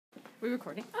We're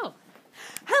recording? Oh.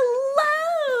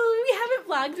 Hello! We haven't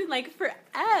vlogged in like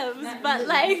forever, but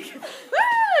like,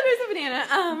 there's a banana.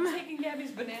 I'm taking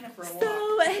Gabby's banana for a walk.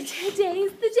 So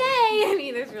today's the day. I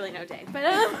mean, there's really no day, but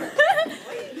I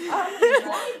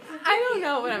don't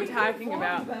know what I'm talking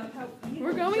about.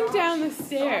 We're going down the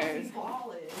stairs.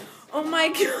 Oh my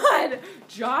God,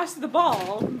 Josh the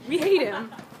ball. We hate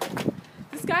him.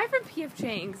 This guy from P.F.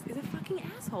 Chang's is a fucking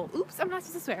asshole. Oops, I'm not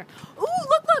supposed to swear. Ooh,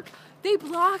 look, they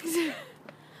blocked.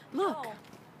 Look,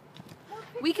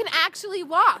 we can actually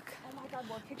walk. Oh my God,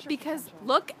 more picture Because potential.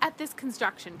 look at this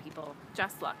construction, people.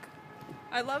 Just look.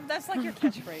 I love that's like your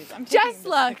catchphrase. I'm Just taking this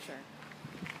look. picture.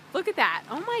 Look at that.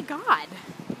 Oh my God.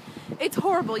 It's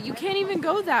horrible. You can't even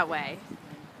go that way.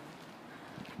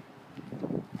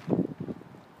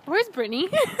 Where's Brittany?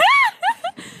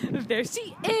 There she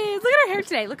is. Look at her hair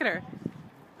today. Look at her.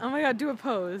 Oh my God, do a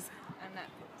pose. I'm not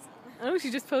posing. Oh,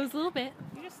 she just posed a little bit.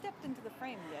 You just stepped into the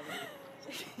frame,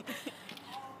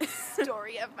 Gabby.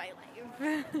 Story of my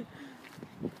life.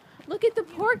 Look at the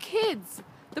poor kids.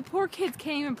 The poor kids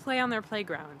can't even play on their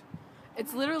playground.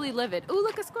 It's literally livid. Ooh,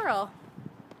 look, a squirrel.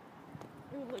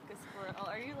 Ooh, look, a squirrel.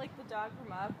 Are you like the dog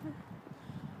from Up?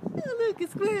 Oh, look, a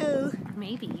squirrel.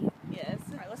 Maybe. Yes.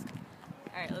 All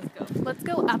right, let's go. Let's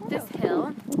go up this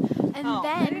hill, and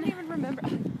I didn't then even remember.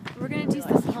 we're gonna do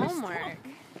some homework.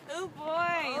 Oh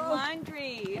boy,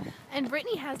 laundry. And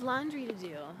Brittany has laundry to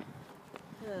do.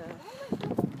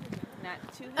 Not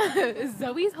too.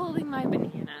 Zoe's holding my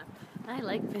banana. I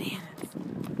like bananas.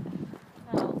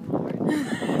 Oh Lord.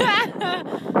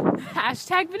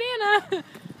 Hashtag banana.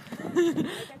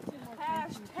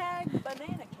 Hashtag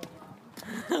banana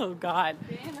cake. Oh God.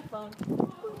 Banana phone.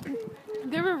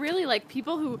 There were really like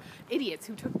idiots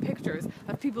who took pictures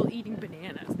of people eating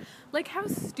bananas. Like, how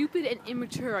stupid and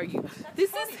immature are you?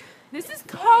 This is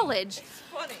college,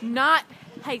 Funny. not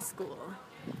high school.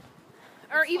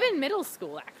 Or even middle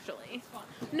school, actually.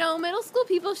 No, middle school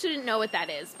people shouldn't know what that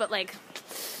is, but like,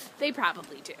 they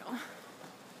probably do.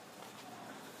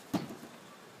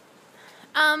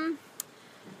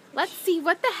 Let's see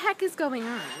what the heck is going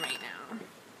on right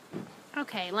now.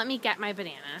 Okay, let me get my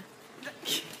banana.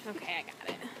 Okay, I got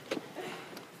it.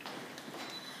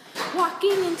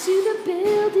 Walking into the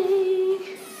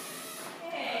building.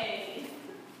 Hey.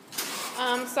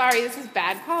 Sorry, this is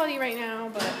bad quality right now,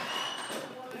 but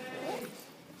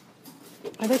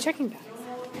are they checking bags?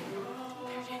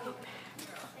 They're checking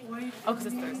bags. Oh, because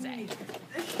it's Thursday.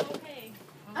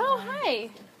 Oh, hi.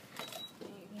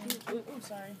 Oh,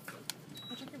 sorry.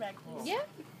 I'll check your bag, please. Yeah.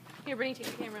 Here, Brittany,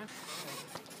 take the camera.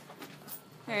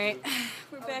 All right,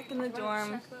 we're back in the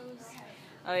dorm.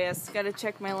 Oh yes, gotta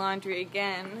check my laundry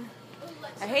again.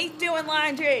 I hate doing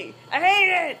laundry. I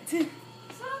hate it. It's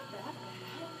not that bad.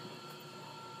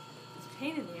 It's a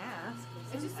pain in the ass.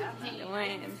 It's just a pain. I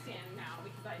Annoying. understand now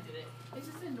because I did it. It's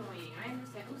just annoying. I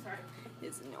understand. Oh, sorry.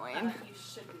 It's annoying. You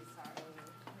should be sorry.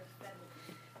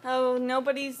 Oh,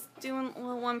 nobody's doing.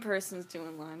 Well, one person's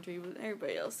doing laundry, but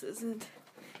everybody else isn't.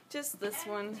 Just this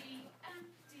one,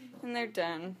 and they're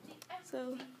done.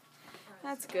 So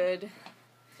that's good.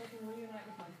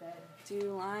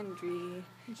 Do laundry.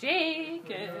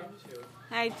 Jacob.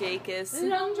 Hi, Jacobs.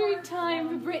 Laundry time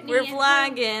for Brittany. We're and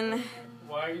vlogging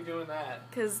Why are you doing that?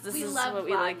 because this We is love what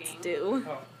we like to vlogging. do.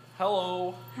 Oh,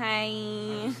 hello. Hi.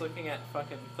 I'm just looking at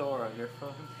fucking Thor on your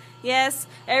phone. Yes,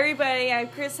 everybody. I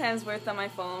have Chris Hemsworth on my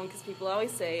phone because people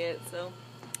always say it, so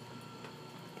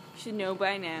you should know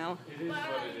by now. It is what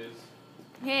it is.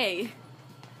 Hey,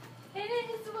 It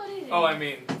is what it is. Oh, I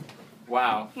mean,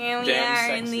 wow. here we Damn are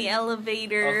sexy. in the Oh,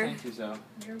 elevator. thank you, Zoe.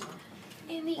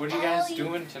 In the What are you guys alley.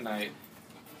 doing tonight?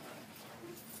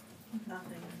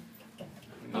 Nothing.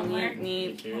 Homework.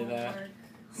 Neat. Did you hear that?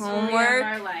 Story of Homework,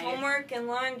 our life. homework, and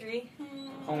laundry.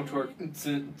 Homework. What are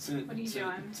you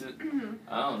doing?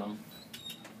 I don't know.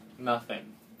 Nothing.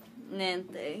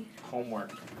 Nente.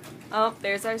 Homework. Oh,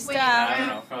 there's our I stuff. don't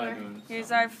know. Probably doing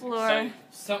Here's our floor.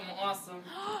 something awesome.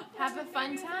 Have a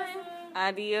fun time.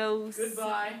 Adios.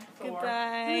 Goodbye, Thor.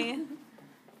 Goodbye.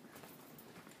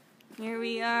 Here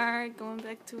we are, going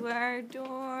back to our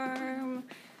dorm.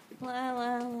 La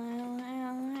la la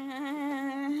la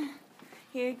la.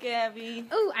 Here, Gabby.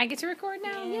 Oh, I get to record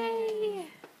now. Yay. Yay.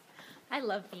 I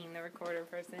love being the recorder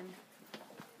person.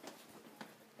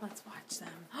 Let's watch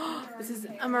them. This is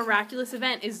a miraculous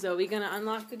event. Is Zoe gonna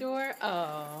unlock the door?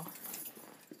 Oh.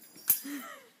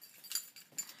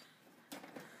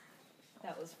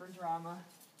 That was for drama.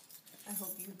 I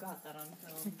hope you got that on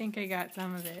I film. think I got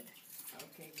some of it.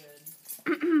 Okay,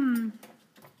 good.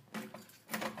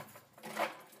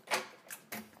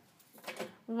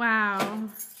 Wow.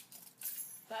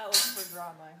 That was for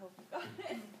drama. I hope you got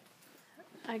it.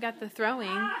 I got the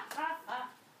throwing.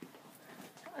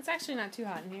 It's actually not too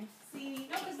hot in here. See?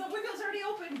 No, because the window's already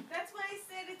open. That's why I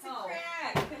said it's a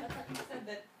crack. I thought you said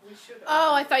that we should open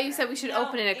Oh, I thought you said we should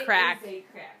open it a crack. It is a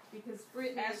crack because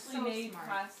Brittany is so made smart.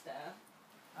 pasta.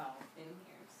 Oh, in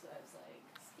here, so I was like,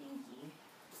 stinky.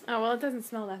 Oh, well, it doesn't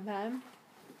smell that bad.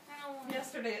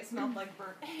 Yesterday it smelled like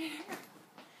burnt hair.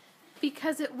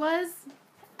 Because it was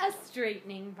a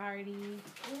straightening party.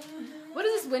 What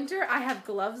is this, winter? I have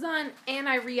gloves on, and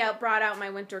I brought out my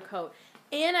winter coat.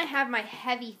 And I have my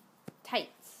heavy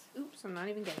tights. Oops, I'm not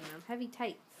even getting them. Heavy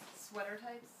tights. Sweater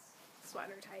types?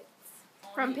 Sweater tights.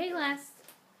 From Payless.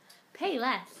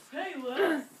 Payless.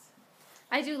 Payless.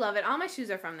 I do love it. All my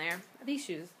shoes are from there. These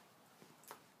shoes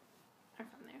are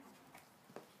from there.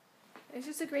 It's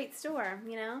just a great store,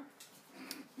 you know?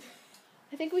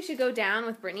 I think we should go down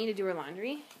with Brittany to do her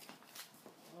laundry.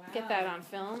 Wow. Get that on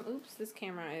film. Oops, this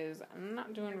camera is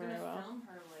not doing very well. Film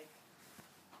her, like,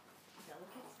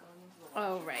 delicates going into the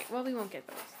Oh, right. Well, we won't get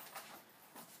those.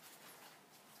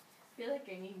 I feel like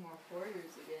I need more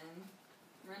quarters again.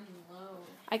 Running low.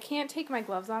 I can't take my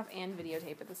gloves off and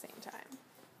videotape at the same time.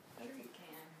 Sure you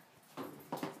can.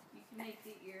 You can make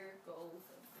it your goal.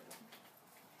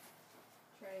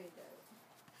 Try it out.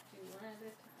 Do one at a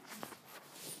time.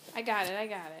 I got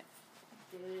it.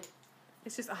 Did it.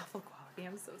 It's just awful quality.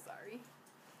 I'm so sorry.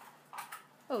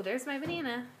 Oh, there's my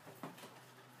banana.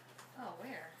 Oh,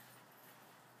 where?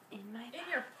 In my... In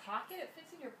your pocket? It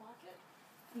fits in your pocket?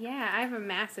 Yeah, I have a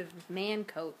massive man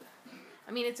coat.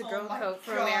 I mean, it's a girl coat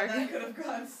for God, America. That could have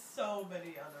gone so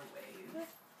many other ways.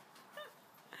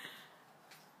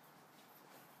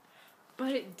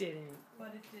 But it didn't.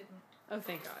 But it didn't. Oh,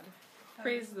 thank God.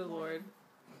 Praise the Lord.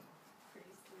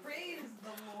 Praise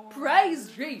the Lord. Praise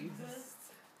Jesus.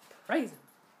 Praise Him.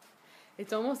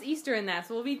 It's almost Easter in that,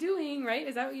 so we'll be doing, right?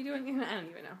 Is that what you're doing? I don't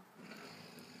even know.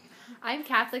 I'm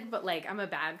Catholic, but, like, I'm a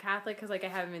bad Catholic because, like, I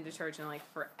haven't been to church in, like,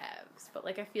 forever. But,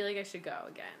 like, I feel like I should go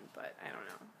again, but I don't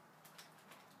know.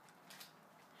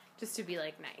 Just to be,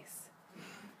 like, nice.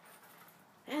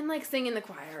 And, like, sing in the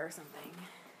choir or something.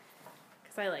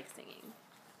 Because I like singing.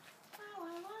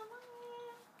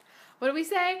 What do we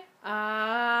say?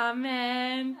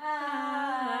 Amen.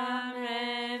 Amen.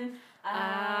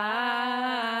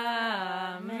 Amen.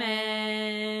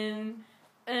 Amen.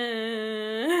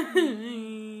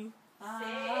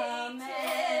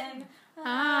 Satan.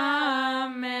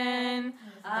 Amen.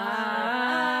 Amen.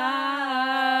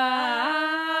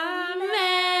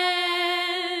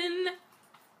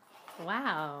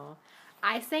 Wow.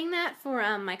 I sang that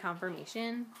for my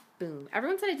confirmation. Boom.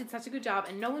 Everyone said I did such a good job,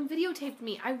 and no one videotaped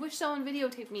me. I wish someone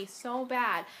videotaped me so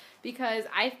bad because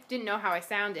I didn't know how I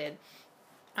sounded.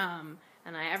 And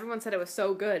everyone said it was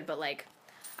so good, but, like,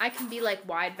 I can be, like,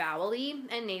 wide vowel-y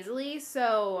and nasally,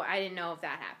 so I didn't know if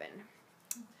that happened.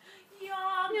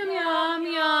 Yum, Yum, yum,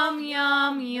 yum,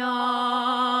 yum,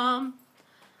 yum.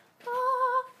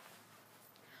 Ah.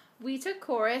 We took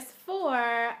chorus for,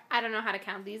 I don't know how to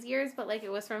count these years, but, like,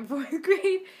 it was from 4th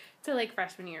grade to, like,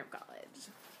 freshman year of college.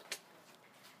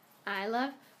 I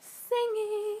love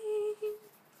singing.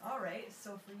 All right,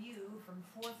 so for you, from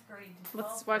 4th grade to 12th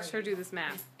Let's watch her grade do this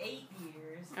math. is 8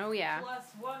 years. Oh, yeah.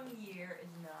 Plus 1 year is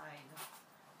 9.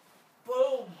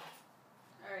 Boom.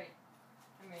 Alright.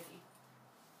 I'm ready.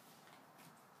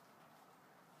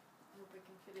 I hope I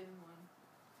can fit in one.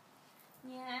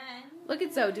 Yeah. Look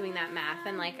at Zoe doing that math,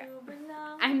 and, like,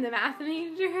 I'm the math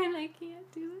major, and I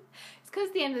can't do it. It's because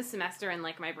it's the end of the semester, and,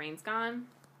 like, my brain's gone.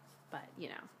 But, you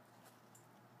know.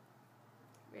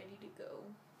 Ready to go.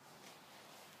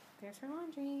 There's her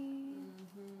laundry.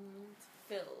 It's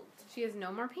filled. She has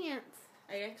no more pants.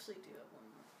 I actually do have one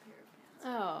more pair of pants.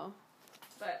 Oh.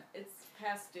 But it's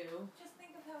past due. Just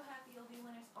think of how happy you'll be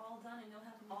when it's all done and you'll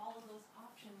have all of those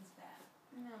options back.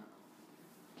 No.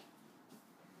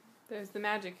 There's the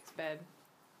magic bed.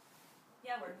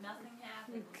 Yeah, where nothing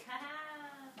happens.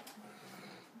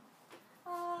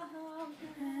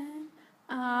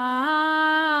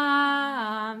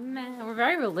 Amen. We're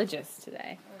very religious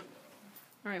today.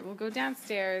 All right, we'll go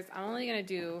downstairs. I'm only going to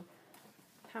do...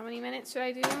 How many minutes should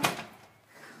I do?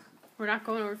 We're not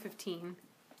going over 15.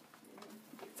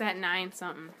 It's at 9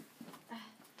 something.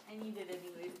 I need it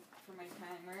anyway for my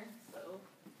timer, so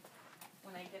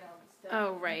when I get all the stuff.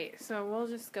 Oh, right. So we'll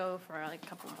just go for like a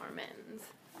couple more minutes.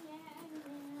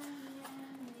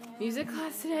 Music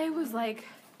class today was like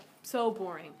so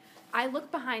boring. I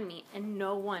look behind me and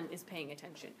no one is paying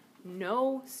attention.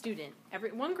 No student.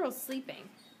 One girl's sleeping.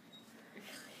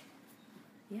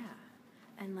 Yeah.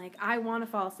 And like I want to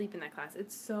fall asleep in that class.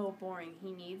 It's so boring.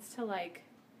 He needs to like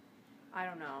I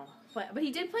don't know. But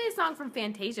he did play a song from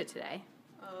Fantasia today.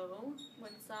 Oh,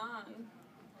 what song?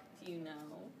 Do you know?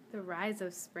 The Rise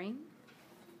of Spring?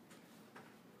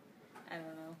 I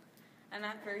don't know. I'm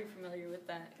not very familiar with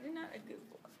that. You're not a good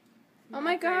boy. Oh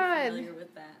my God. Familiar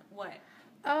with that. What?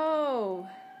 Oh.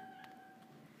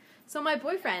 So my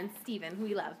boyfriend, Steven, who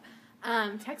we love,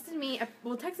 texted me a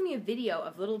video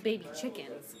of little baby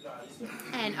chickens.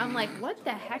 And I'm like, what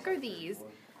the heck are these?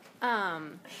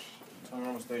 I'm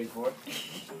almost 34.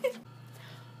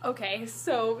 Okay,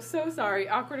 so sorry.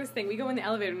 Awkwardest thing. We go in the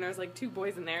elevator and there's like 2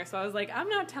 boys in there. So I was like, I'm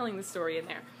not telling the story in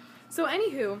there. So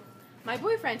anywho, my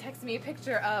boyfriend texted me a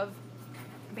picture of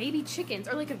baby chickens,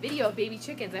 or like a video of baby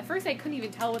chickens. At first I couldn't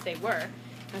even tell what they were. And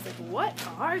I was like, what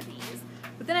are these?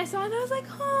 But then I saw it and I was like,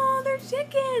 oh, they're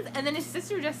chickens. And then his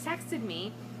sister just texted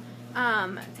me,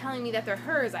 telling me that they're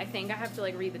hers, I think. I have to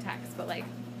like read the text, but like,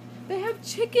 they have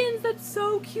chickens. That's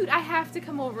so cute. I have to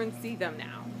come over and see them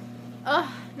now.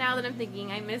 Ugh, now that I'm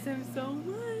thinking, I miss him so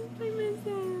much. I miss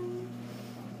him.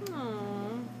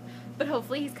 Aww. But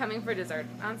hopefully he's coming for dessert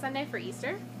on Sunday for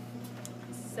Easter.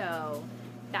 So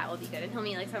that will be good. And he'll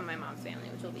meet like some of my mom's family,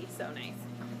 which will be so nice.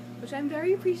 Which I'm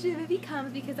very appreciative if he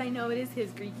comes because I know it is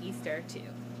his Greek Easter too.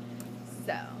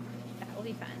 So that will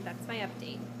be fun. That's my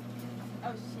update.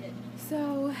 Oh, shit.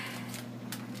 So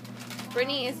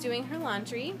Brittany is doing her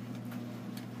laundry.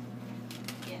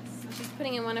 Yes. She's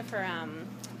putting in one of her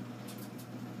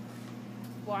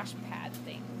wash pad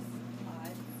things.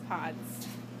 Pods.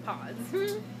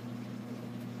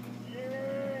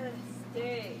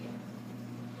 Stay.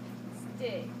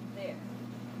 Stay. There.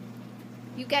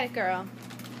 You get it, girl.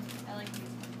 I like these.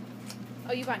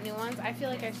 Oh, you bought new ones? I feel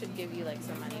like I should give you like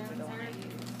some money for the one I used.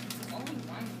 There's only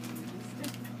one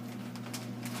used.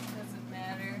 Doesn't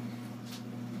matter.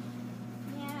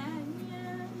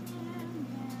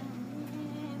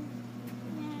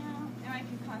 Now I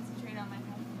can concentrate on my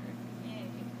homework. Yay.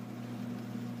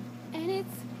 And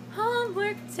it's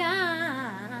homework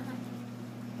time.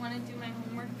 Want to do my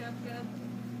homework, Gub?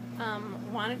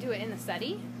 Want to do it in the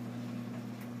study?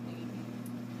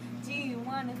 Do you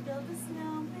want to build a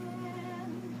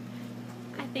snowman?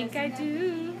 I think Doesn't I have to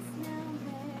do. be a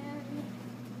snowman.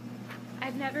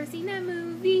 I've never seen that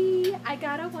movie. I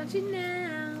gotta watch it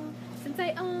now since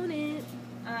I own it.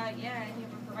 Yeah, and you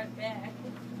were brought back.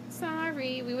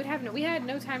 Sorry, we had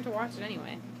no time to watch it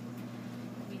anyway.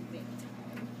 We make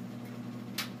time.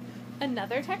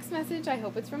 Another text message. I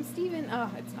hope it's from Steven.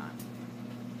 Oh, it's not.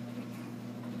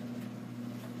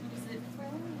 Is it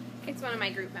from? It's one of my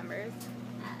group members.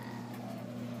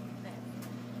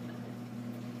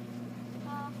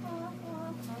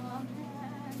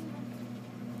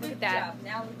 Look at Good that. job.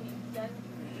 Now we've done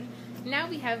 3. Now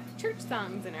we have church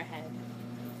songs in our head.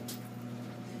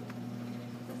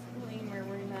 Disclaimer,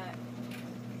 we're not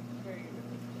very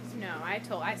religious. No,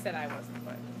 I said I wasn't,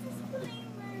 but.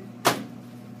 Disclaimer.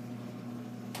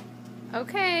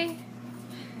 Okay.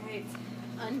 Right.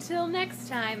 Until next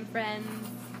time, friends.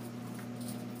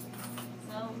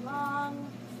 So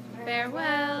long.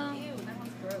 Farewell. Ew, that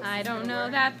one's gross. I don't It's know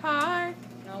gonna that part. work.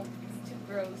 Nope, it's too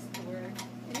gross to work.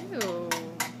 Ew.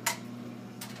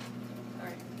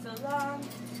 Alright, so long.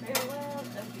 Farewell.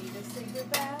 Avita, say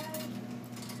goodbye.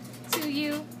 To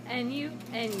you, and you,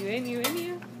 and you, and you, and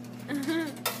you.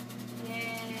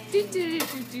 Yay. Do do do do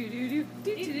do do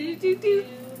do do do do do.